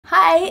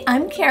Hi,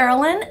 I'm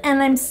Carolyn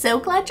and I'm so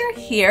glad you're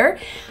here.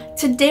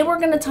 Today we're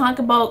going to talk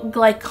about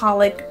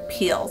glycolic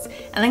peels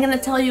and I'm going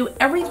to tell you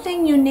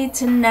everything you need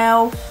to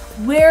know,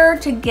 where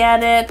to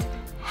get it,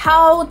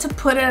 how to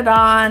put it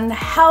on,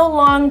 how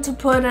long to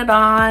put it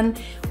on,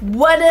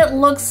 what it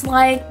looks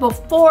like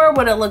before,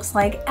 what it looks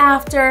like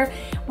after.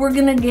 We're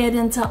going to get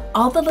into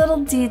all the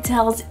little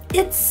details.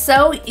 It's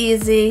so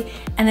easy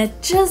and it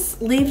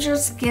just leaves your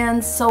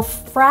skin so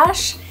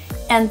fresh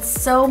and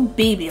so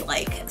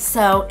baby-like.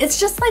 So it's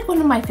just like one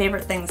of my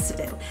favorite things to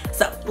do.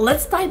 So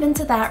let's dive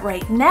into that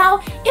right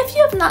now. If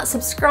you have not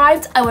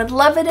subscribed, I would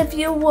love it if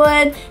you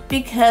would,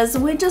 because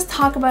we just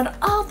talk about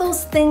all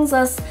those things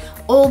us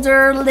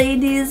older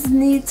ladies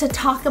need to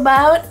talk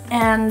about,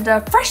 and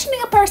freshening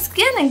up our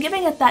skin and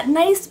giving it that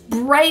nice,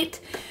 bright,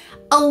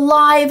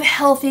 alive,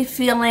 healthy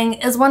feeling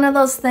is one of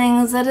those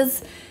things that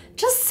is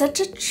just such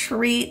a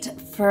treat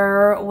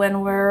for when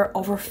we're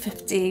over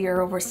 50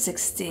 or over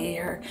 60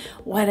 or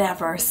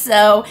whatever.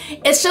 So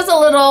it's just a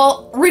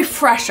little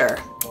refresher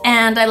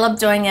and I love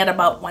doing it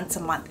about once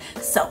a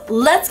month. So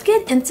let's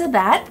get into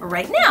that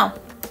right now.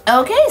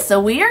 Okay, so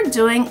we are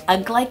doing a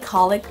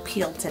glycolic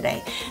peel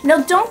today.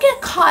 Now don't get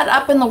caught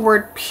up in the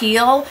word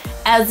peel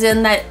as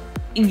in that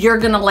you're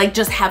gonna like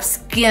just have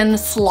skin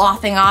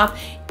sloughing off.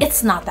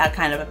 It's not that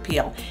kind of a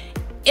peel.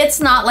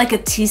 It's not like a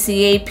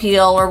TCA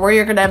peel or where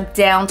you're gonna have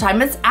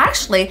downtime. It's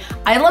actually,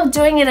 I love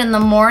doing it in the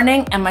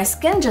morning and my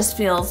skin just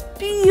feels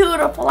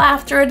beautiful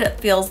after it. It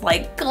feels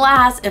like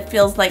glass. It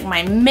feels like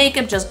my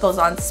makeup just goes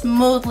on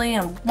smoothly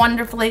and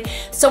wonderfully.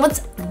 So it's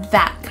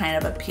that kind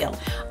of a peel.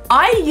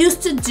 I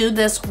used to do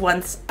this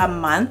once a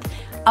month.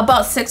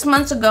 About 6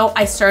 months ago,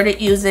 I started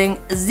using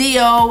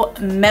ZO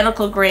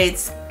medical grade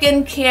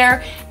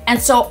skincare, and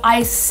so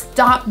I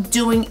stopped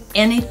doing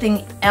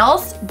anything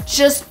else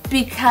just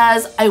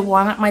because I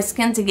wanted my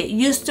skin to get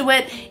used to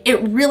it.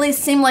 It really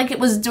seemed like it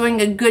was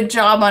doing a good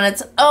job on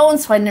its own,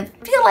 so I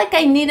didn't feel like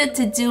I needed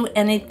to do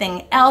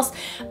anything else.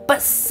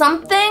 But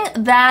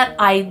something that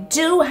I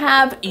do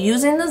have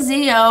using the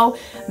ZO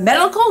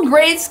medical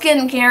grade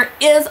skincare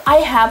is I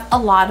have a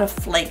lot of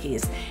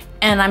flakies.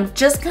 And I'm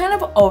just kind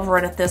of over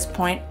it at this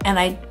point, and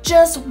I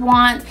just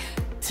want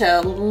to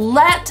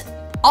let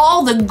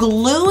all the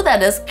glue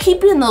that is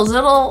keeping those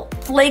little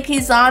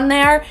flakies on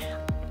there,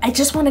 I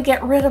just want to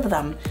get rid of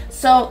them.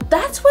 So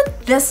that's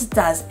what this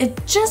does.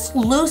 It just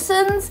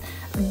loosens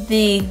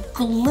the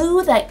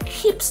glue that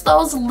keeps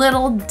those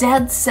little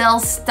dead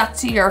cells stuck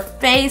to your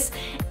face,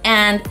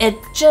 and it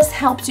just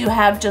helps you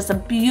have just a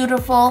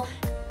beautiful,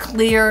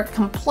 clear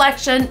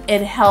complexion.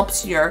 It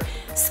helps your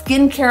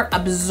skincare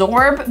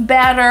absorb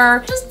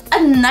better. Just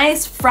a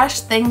nice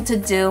fresh thing to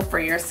do for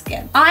your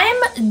skin.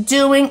 I'm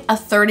doing a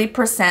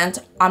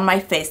 30% on my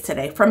face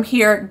today from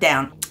here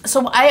down.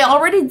 So I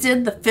already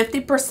did the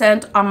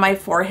 50% on my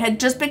forehead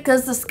just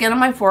because the skin on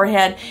my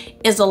forehead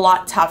is a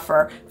lot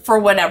tougher for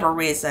whatever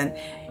reason.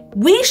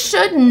 We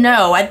should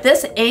know at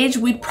this age,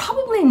 we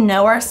probably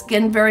know our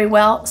skin very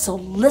well, so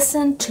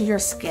listen to your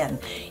skin.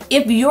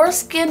 If your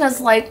skin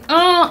is like,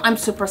 oh, I'm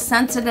super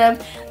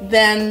sensitive,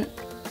 then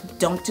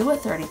don't do a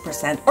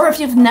 30%. Or if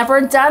you've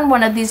never done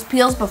one of these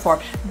peels before,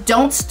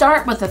 don't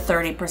start with a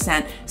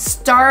 30%.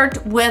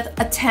 Start with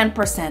a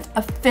 10%,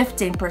 a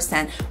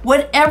 15%,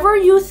 whatever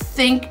you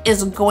think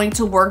is going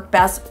to work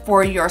best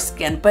for your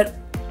skin. But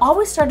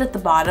always start at the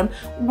bottom,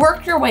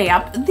 work your way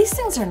up. These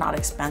things are not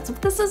expensive.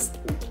 This is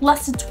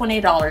less than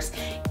 $20.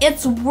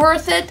 It's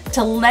worth it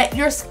to let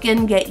your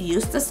skin get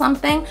used to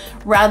something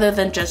rather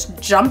than just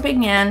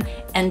jumping in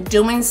and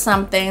doing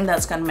something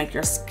that's gonna make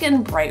your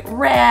skin bright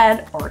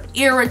red or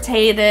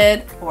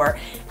irritated, or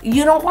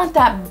you don't want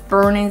that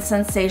burning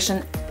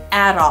sensation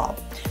at all.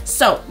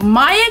 So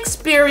my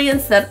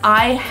experience that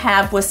I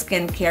have with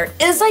skincare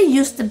is I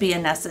used to be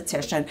an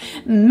esthetician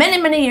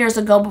many years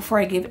ago before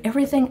I gave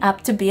everything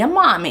up to be a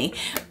mommy.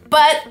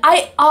 But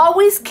I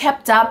always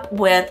kept up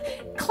with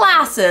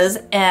classes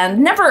and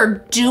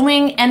never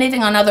doing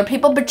anything on other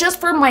people, but just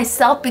for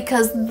myself,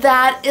 because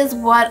that is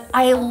what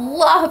I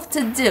love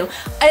to do.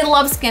 I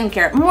love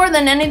skincare more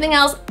than anything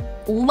else.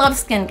 Love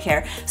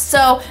skincare.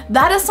 So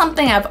that is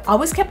something I've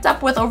always kept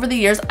up with over the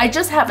years. I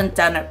just haven't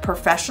done it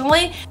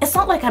professionally. It's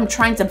not like I'm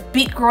trying to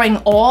beat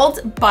growing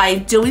old by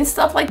doing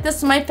stuff like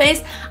this to my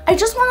face. I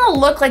just want to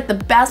look like the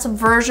best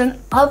version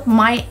of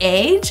my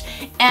age.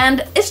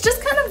 And it's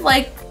just kind of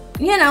like,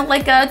 you know,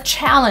 like a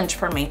challenge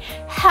for me.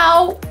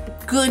 How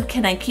good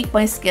can I keep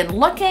my skin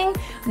looking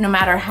no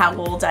matter how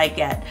old I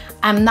get?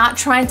 I'm not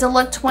trying to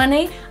look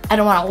 20. I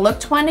don't want to look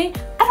 20.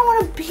 I don't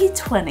want to be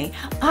 20.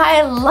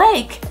 I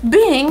like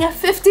being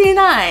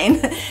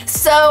 59.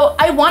 So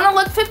I want to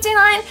look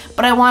 59,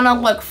 but I want to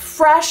look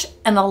fresh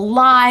and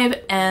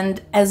alive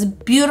and as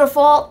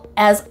beautiful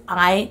as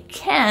I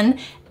can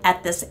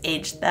at this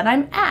age that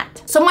I'm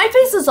at. So my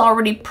face is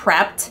already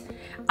prepped.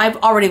 I've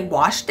already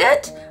washed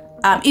it.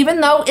 Even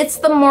though it's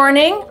the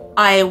morning,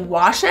 I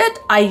wash it.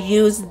 I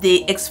use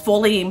the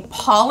exfoliating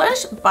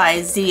polish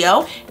by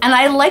ZO, and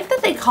I like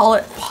that they call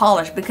it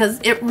polish because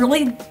it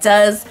really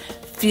does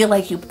feel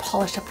like you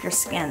polish up your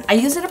skin. I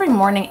use it every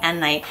morning and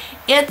night.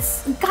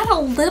 It's got a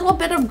little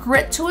bit of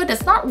grit to it.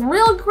 It's not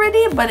real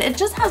gritty, but it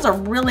just has a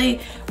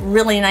really,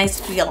 really nice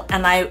feel.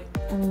 And I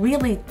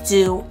really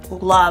do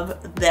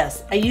love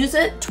this. I use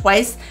it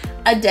twice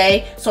a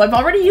day. So I've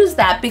already used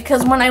that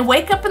because when I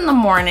wake up in the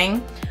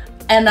morning,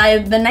 and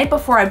the night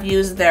before I've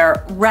used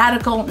their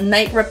Radical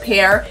Night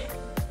Repair.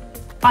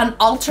 On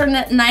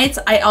alternate nights,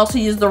 I also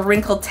use the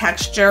Wrinkle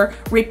Texture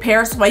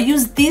Repair. So I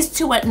use these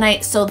two at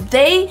night. So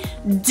they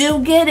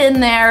do get in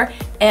there.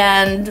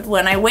 And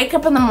when I wake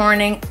up in the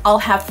morning, I'll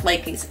have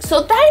flakies.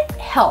 So that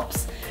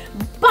helps.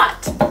 But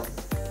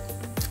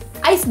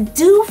I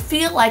do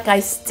feel like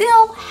I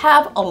still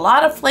have a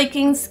lot of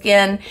flaking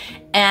skin,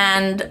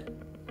 and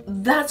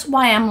that's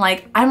why I'm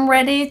like, I'm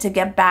ready to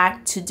get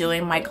back to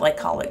doing my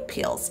glycolic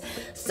peels.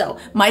 So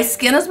my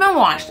skin has been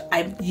washed.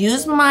 I've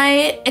used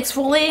my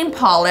exfoliating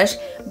polish,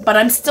 but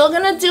I'm still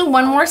gonna do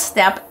one more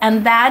step,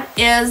 and that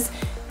is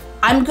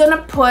I'm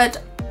gonna put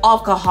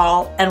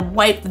alcohol and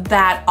wipe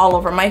that all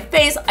over my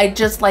face. I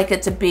just like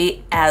it to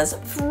be as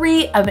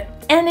free of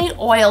any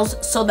oils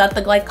so that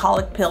the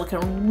glycolic peel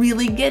can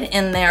really get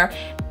in there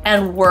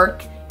and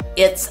work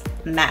its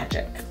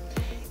magic.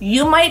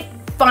 You might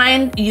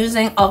find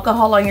using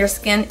alcohol on your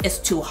skin is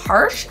too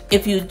harsh.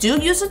 If you do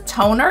use a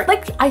toner,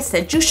 like I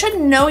said, you should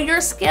know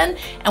your skin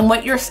and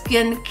what your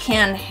skin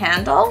can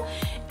handle.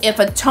 If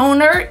a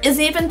toner is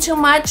even too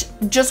much,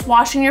 just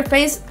washing your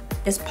face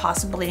is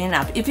possibly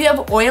enough. If you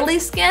have oily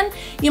skin,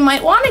 you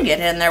might want to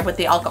get in there with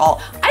the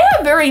alcohol. I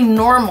have very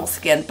normal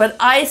skin, but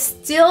I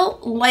still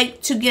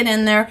like to get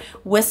in there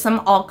with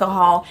some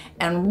alcohol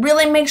and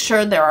really make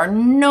sure there are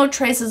no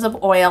traces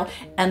of oil,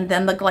 and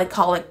then the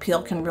glycolic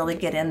peel can really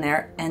get in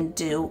there and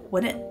do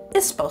what it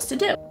is supposed to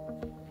do.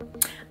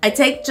 I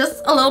take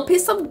just a little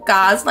piece of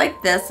gauze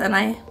like this and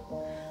I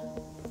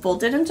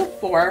fold it into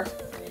 4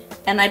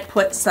 and I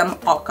put some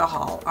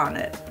alcohol on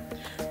it.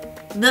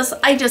 This,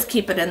 I just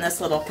keep it in this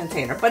little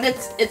container, but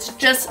it's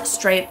just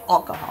straight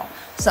alcohol.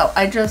 So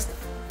I just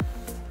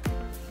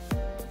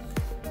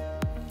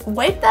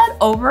wipe that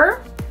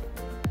over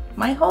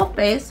my whole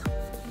face.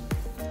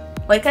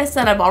 Like I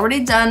said, I've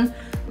already done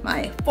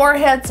my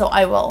forehead, so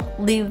I will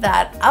leave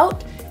that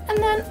out. And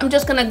then I'm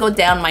just gonna go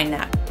down my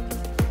neck.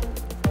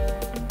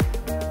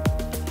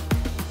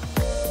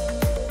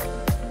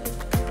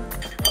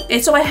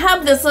 Okay, so I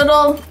have this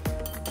little,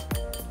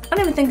 I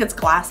don't even think it's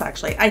glass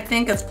actually. I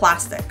think it's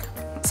plastic.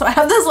 So I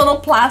have this little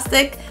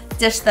plastic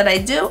dish that I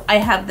do. I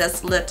have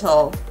this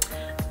little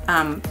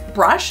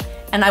brush,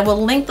 and I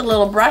will link the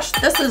little brush.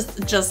 This is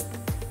just,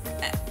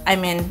 I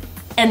mean,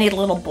 any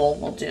little bowl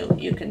will do.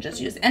 You can just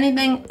use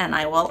anything, and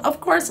I will, of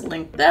course,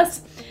 link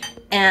this.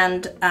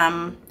 And,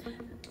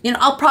 you know,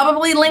 I'll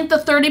probably link the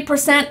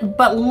 30%,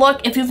 but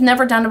look, if you've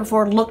never done it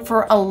before, look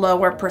for a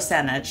lower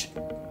percentage.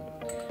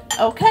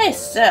 Okay,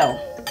 so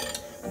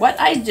what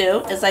I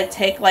do is I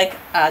take like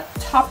a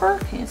topper,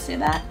 can you see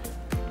that?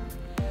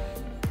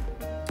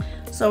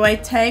 So I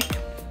take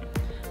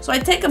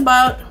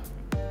about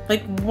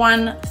like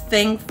one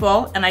thing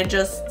full, and I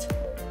just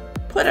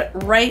put it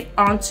right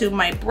onto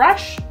my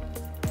brush.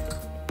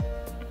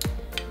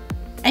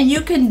 And you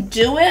can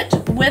do it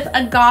with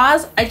a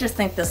gauze. I just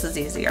think this is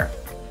easier.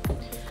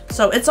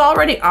 So it's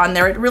already on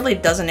there. It really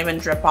doesn't even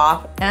drip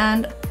off.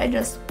 And I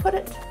just put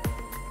it.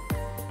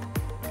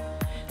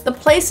 The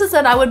places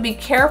that I would be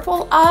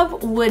careful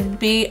of would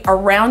be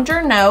around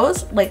your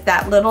nose, like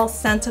that little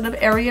sensitive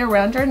area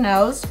around your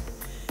nose.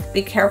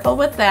 Be careful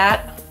with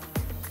that.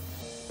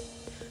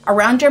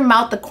 Around your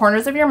mouth, the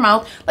corners of your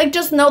mouth, like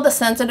just know the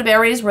sensitive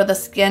areas where the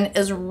skin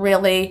is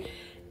really,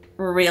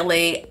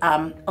 really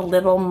a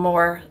little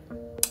more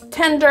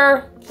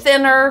tender,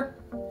 thinner.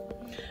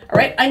 All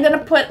right, I'm just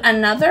gonna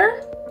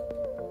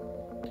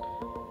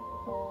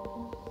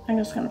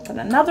put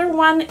another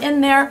one in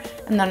there,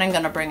 and then I'm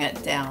gonna bring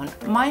it down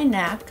my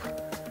neck.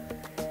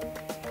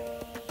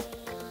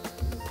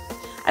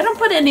 I don't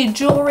put any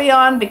jewelry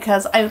on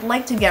because I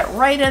like to get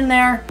right in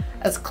there,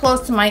 as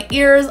close to my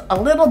ears,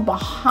 a little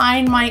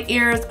behind my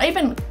ears. I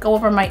even go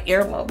over my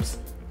earlobes.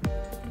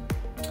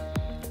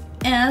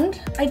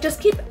 And I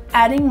just keep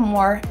adding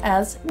more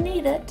as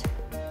needed.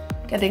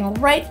 Getting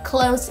right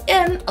close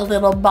in, a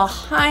little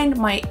behind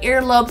my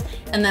earlobes,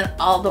 and then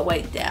all the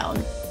way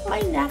down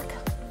my neck.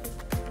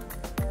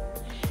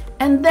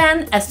 And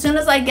then as soon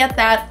as I get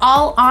that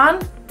all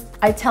on,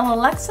 I tell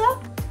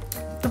Alexa,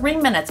 3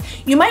 minutes.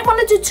 You might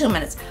want to do 2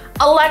 minutes.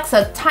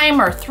 Alexa,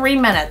 timer, 3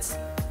 minutes.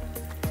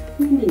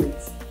 3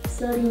 minutes,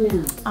 starting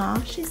now.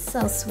 Aw, she's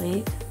so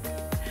sweet.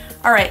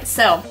 All right,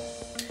 so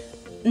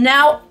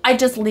now I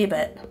just leave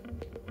it.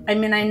 I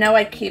mean, I know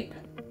I'm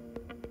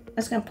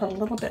just gonna put a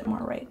little bit more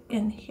right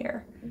in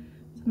here.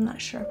 I'm not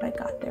sure if I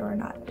got there or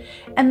not.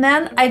 And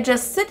then I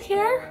just sit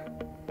here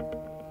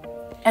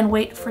and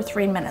wait for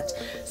 3 minutes.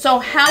 So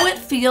how it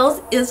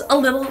feels is a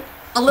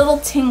little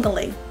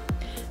tingly.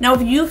 Now,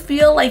 if you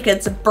feel like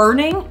it's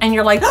burning and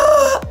you're like,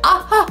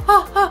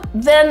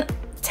 then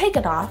take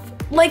it off.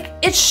 Like,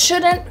 it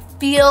shouldn't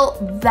feel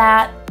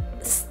that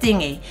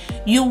stingy.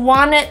 You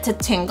want it to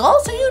tingle,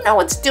 so you know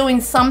it's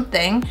doing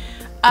something,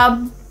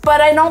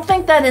 but I don't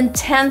think that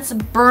intense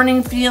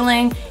burning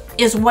feeling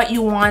is what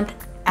you want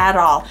at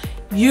all.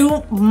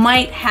 You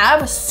might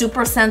have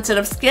super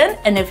sensitive skin,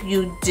 and if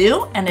you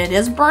do and it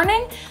is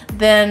burning,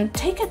 then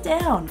take it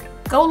down,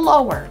 go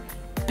lower,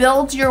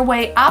 build your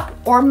way up,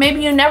 or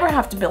maybe you never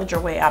have to build your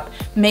way up.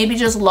 Maybe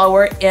just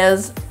lower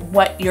is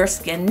what your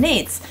skin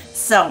needs.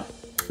 So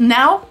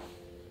now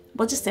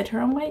we'll just sit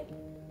here and wait.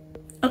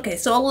 Okay,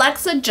 so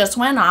Alexa just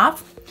went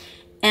off,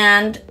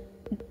 and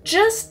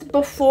just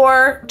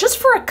for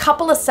a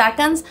couple of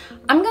seconds,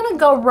 I'm gonna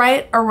go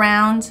right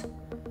around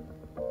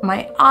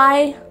my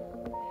eye,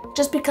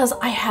 just because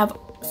I have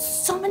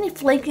so many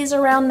flakies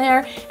around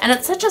there and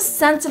it's such a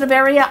sensitive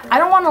area. I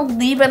don't want to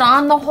leave it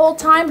on the whole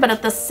time, but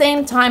at the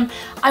same time,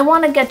 I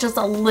want to get just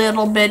a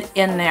little bit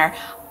in there.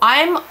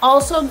 I'm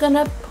also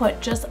gonna put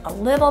just a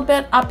little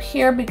bit up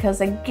here because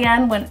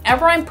again,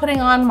 whenever I'm putting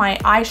on my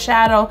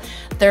eyeshadow,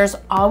 there's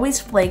always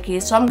flaky.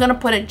 So I'm gonna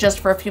put it just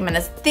for a few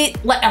minutes,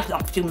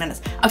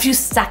 a few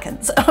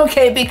seconds,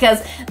 okay?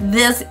 Because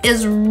this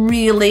is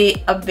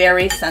really a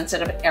very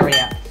sensitive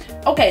area.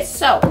 Okay,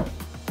 so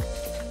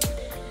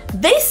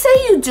they say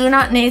you do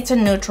not need to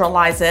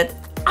neutralize it.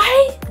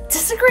 I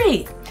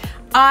disagree.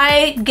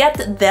 I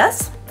get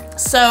this,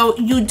 so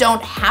you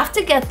don't have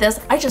to get this.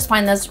 I just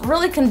find this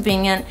really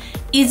convenient,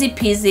 easy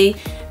peasy.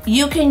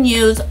 You can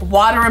use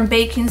water and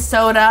baking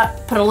soda,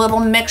 put a little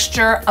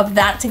mixture of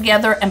that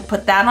together and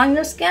put that on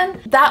your skin.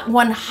 That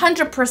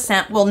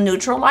 100% will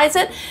neutralize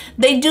it.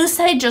 They do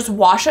say just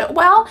wash it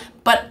well,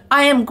 but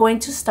I am going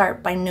to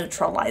start by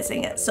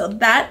neutralizing it. So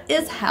that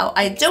is how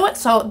I do it.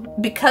 So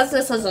because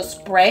this is a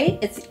spray,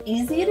 it's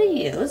easy to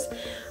use.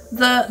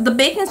 The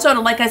baking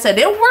soda, like I said,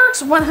 it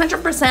works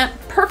 100%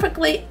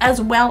 perfectly as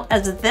well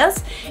as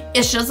this.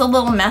 It's just a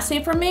little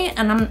messy for me,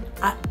 and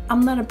I'm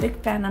not a big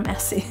fan of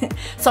messy.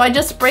 So I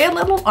just spray a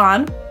little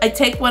on. I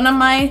take one of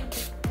my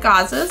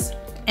gauzes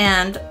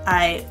and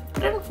I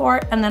put it in for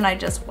it, and then I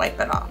just wipe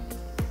it off.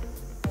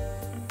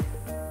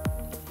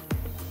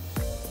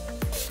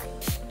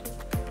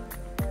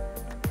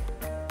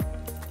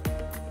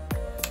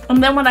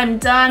 And then when I'm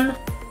done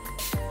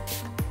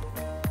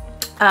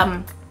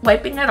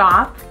wiping it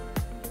off,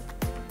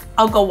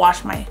 I'll go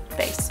wash my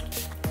face.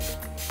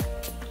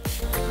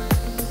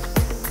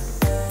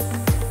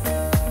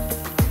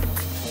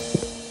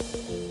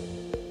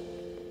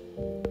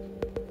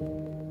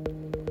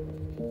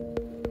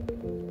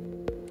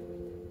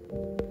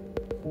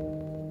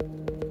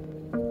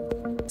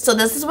 So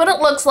this is what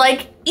it looks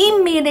like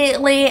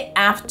immediately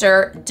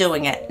after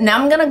doing it. Now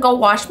I'm gonna go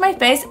wash my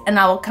face and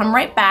I will come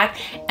right back,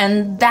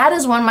 and that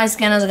is when my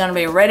skin is gonna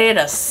be ready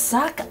to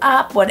suck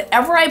up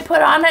whatever I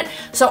put on it.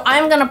 So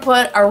I'm gonna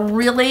put a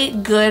really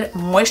good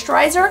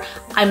moisturizer.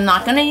 I'm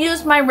not gonna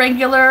use my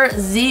regular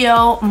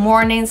ZO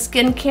morning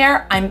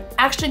skincare. I'm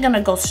actually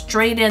gonna go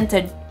straight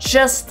into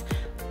just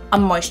a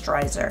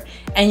moisturizer,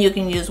 and you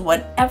can use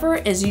whatever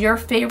is your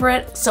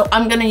favorite. So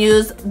I'm gonna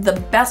use the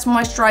best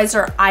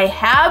moisturizer I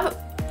have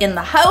in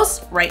the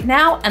house right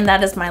now, and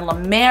that is my La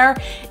Mer.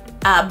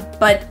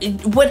 But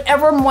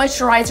whatever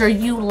moisturizer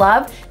you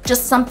love,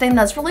 just something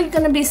that's really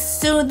gonna be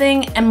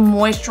soothing and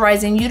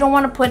moisturizing. You don't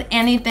wanna put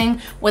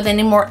anything with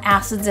any more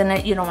acids in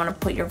it. You don't wanna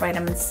put your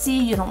vitamin C.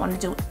 You don't wanna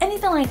do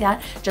anything like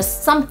that.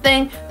 Just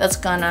something that's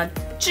gonna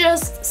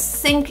just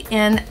sink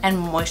in and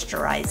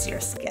moisturize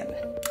your skin.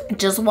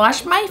 Just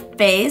wash my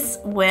face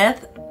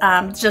with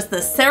just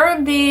the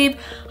CeraVe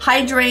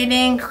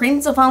Hydrating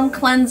Cream to Foam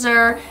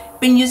Cleanser.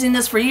 Been using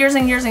this for years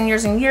and years and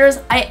years and years.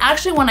 I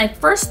actually, when I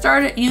first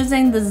started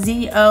using the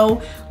ZO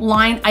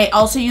line, I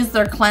also used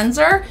their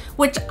cleanser,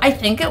 which I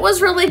think it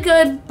was really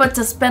good, but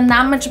to spend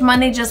that much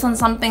money just on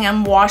something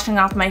I'm washing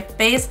off my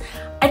face,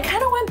 I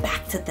kind of went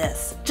back to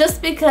this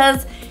just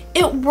because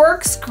it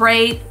works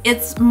great.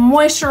 It's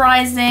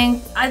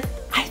moisturizing. I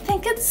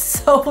think it's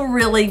so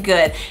really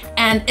good,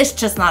 and it's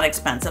just not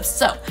expensive.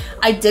 So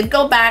I did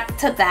go back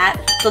to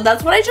that. So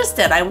that's what I just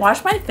did. I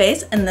washed my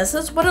face, and this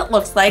is what it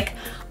looks like.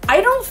 I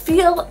don't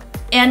feel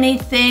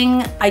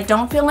anything. I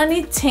don't feel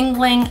any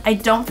tingling. I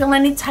don't feel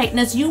any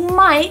tightness. You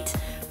might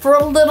for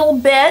a little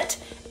bit,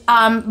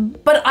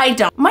 but I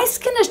don't. My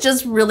skin is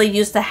just really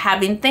used to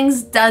having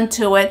things done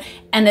to it,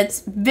 and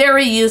it's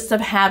very used to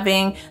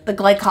having the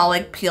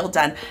glycolic peel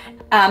done.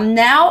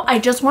 Now I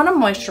just want to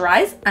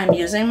moisturize. I'm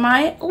using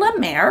my La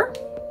Mer.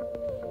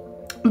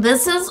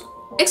 This is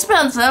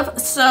expensive,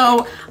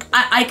 so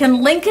I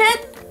can link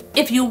it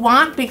if you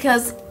want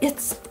because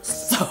it's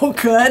so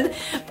good.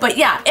 But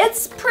yeah,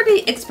 it's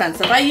pretty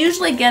expensive. I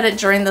usually get it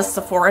during the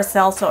Sephora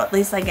sale, so at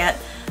least I get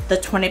the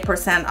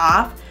 20%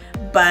 off.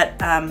 But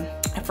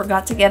I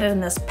forgot to get it in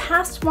this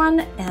past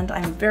one, and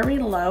I'm very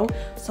low,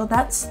 so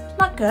that's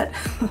not good.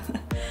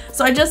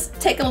 So I just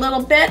take a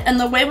little bit, and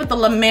the way with the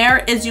La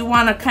Mer is you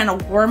want to kind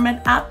of warm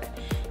it up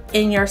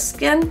in your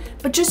skin,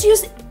 but just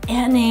use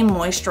any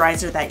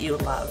moisturizer that you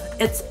love.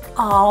 It's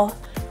all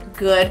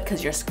good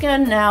because your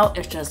skin now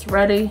is just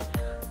ready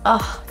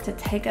to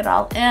take it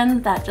all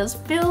in. That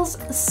just feels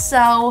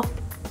so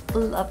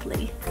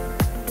lovely.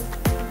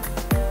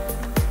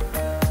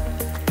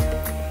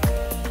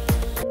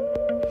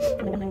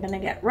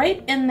 get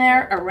right in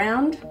there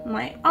around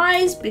my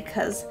eyes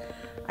because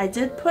I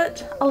did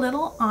put a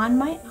little on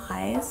my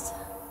eyes.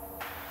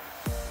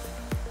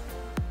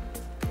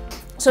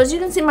 So as you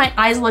can see, my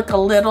eyes look a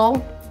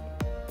little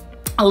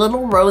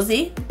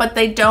rosy, but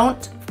they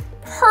don't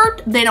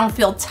hurt. They don't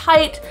feel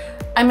tight.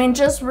 I mean,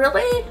 just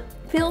really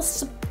feel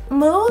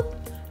smooth.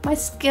 My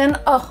skin,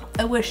 oh,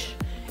 I wish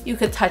you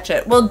could touch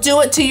it. Well,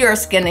 do it to your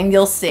skin and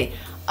you'll see.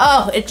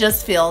 Oh, it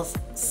just feels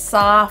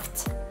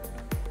soft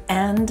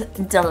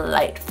and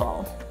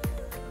delightful.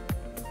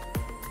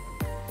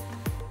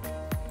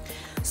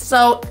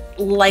 So,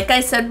 like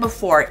I said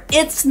before,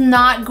 it's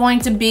not going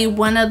to be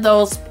one of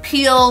those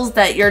peels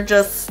that you're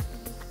just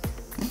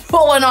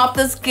pulling off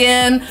the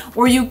skin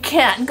or you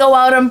can't go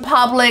out in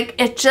public.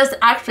 It just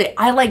actually,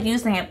 I like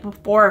using it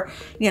before,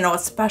 you know, a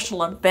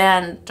special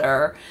event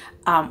or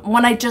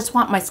when I just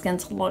want my skin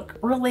to look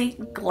really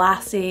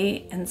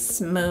glassy and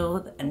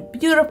smooth and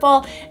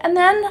beautiful. And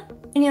then,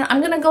 you know, I'm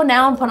gonna go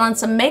now and put on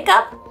some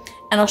makeup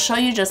and I'll show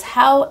you just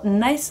how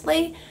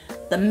nicely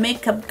the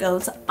makeup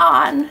goes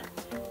on.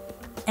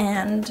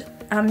 And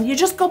you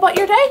just go about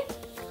your day.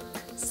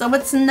 So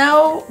it's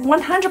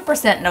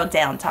 100% no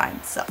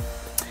downtime. So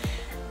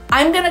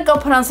I'm gonna go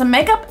put on some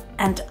makeup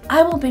and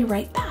I will be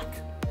right back.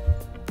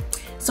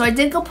 So I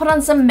did go put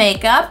on some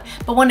makeup,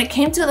 but when it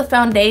came to the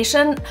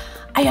foundation,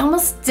 I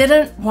almost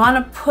didn't want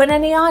to put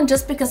any on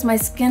just because my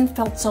skin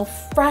felt so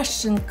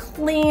fresh and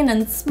clean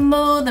and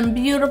smooth and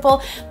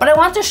beautiful, but I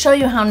want to show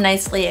you how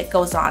nicely it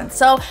goes on.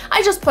 So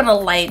I just put a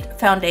light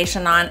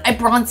foundation on. I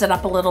bronzed it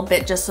up a little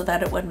bit just so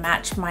that it would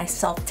match my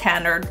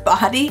self-tannered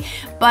body,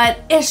 but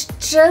it's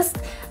just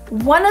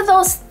one of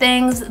those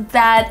things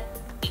that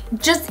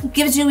just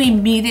gives you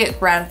immediate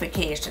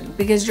gratification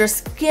because your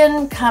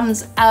skin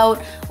comes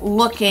out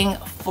looking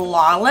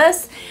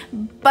flawless,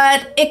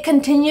 but it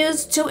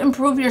continues to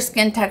improve your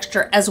skin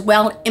texture as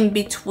well in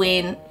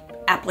between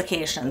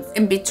applications,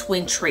 in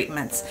between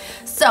treatments.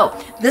 So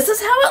this is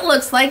how it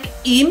looks like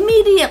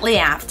immediately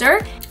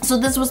after. So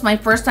this was my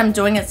first time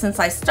doing it since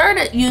I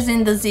started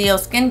using the ZO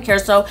skincare,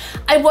 so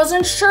I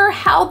wasn't sure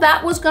how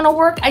that was gonna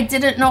work. I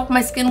didn't know if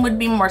my skin would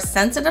be more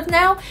sensitive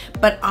now,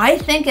 but I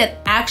think it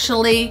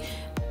actually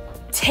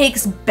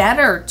takes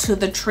better to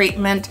the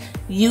treatment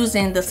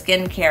using the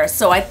skincare.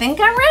 So I think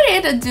I'm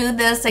ready to do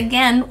this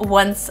again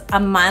once a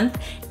month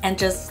and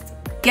just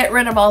get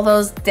rid of all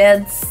those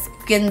dead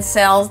skin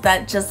cells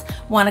that just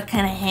want to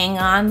kind of hang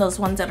on, those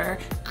ones that are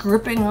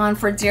gripping on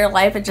for dear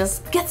life. It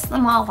just gets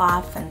them all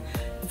off and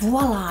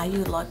voila,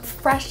 you look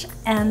fresh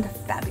and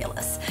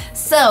fabulous.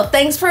 So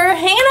thanks for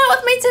hanging out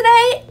with me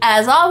today.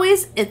 As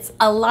always, it's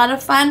a lot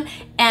of fun,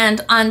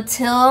 and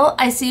until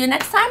I see you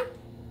next time,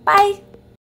 bye.